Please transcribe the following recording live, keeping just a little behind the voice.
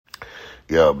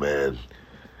Yo, man,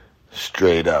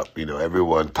 straight up,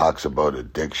 everyone talks about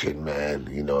addiction, man.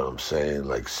 You know what I'm saying?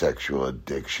 Like sexual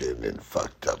addiction and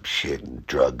fucked up shit and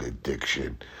drug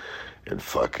addiction and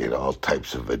fucking all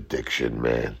types of addiction,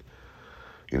 man.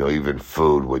 Even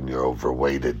food when you're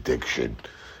overweight addiction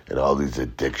and all these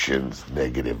addictions,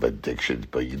 negative addictions.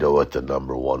 But you know what the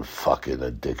number one fucking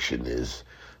addiction is?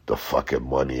 The fucking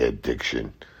money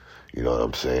addiction. You know what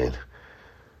I'm saying?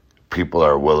 People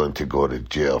are willing to go to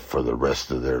jail for the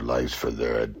rest of their lives for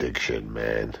their addiction,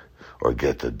 man. Or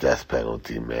get the death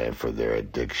penalty, man, for their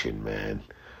addiction, man.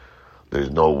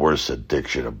 There's no worse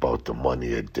addiction about the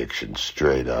money addiction,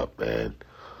 straight up, man.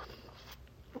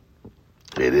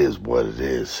 It is what it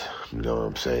is. You know what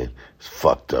I'm saying? It's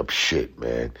fucked up shit,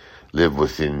 man. Live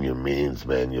within your means,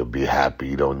 man. You'll be happy.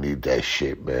 You don't need that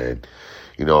shit, man.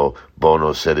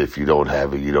 Bono said if you don't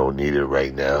have it, you don't need it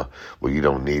right now. Well, you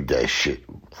don't need that shit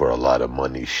for a lot of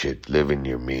money shit. Live in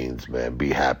your means, man.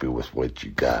 Be happy with what you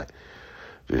got.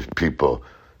 There's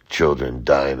children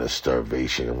dying of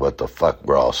starvation. And what the fuck?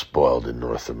 We're all spoiled in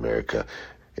North America,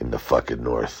 in the fucking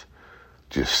North.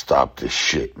 Just stop this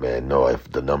shit, man. No,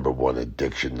 if the number one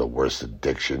addiction, the worst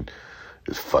addiction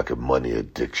is fucking money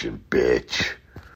addiction, bitch.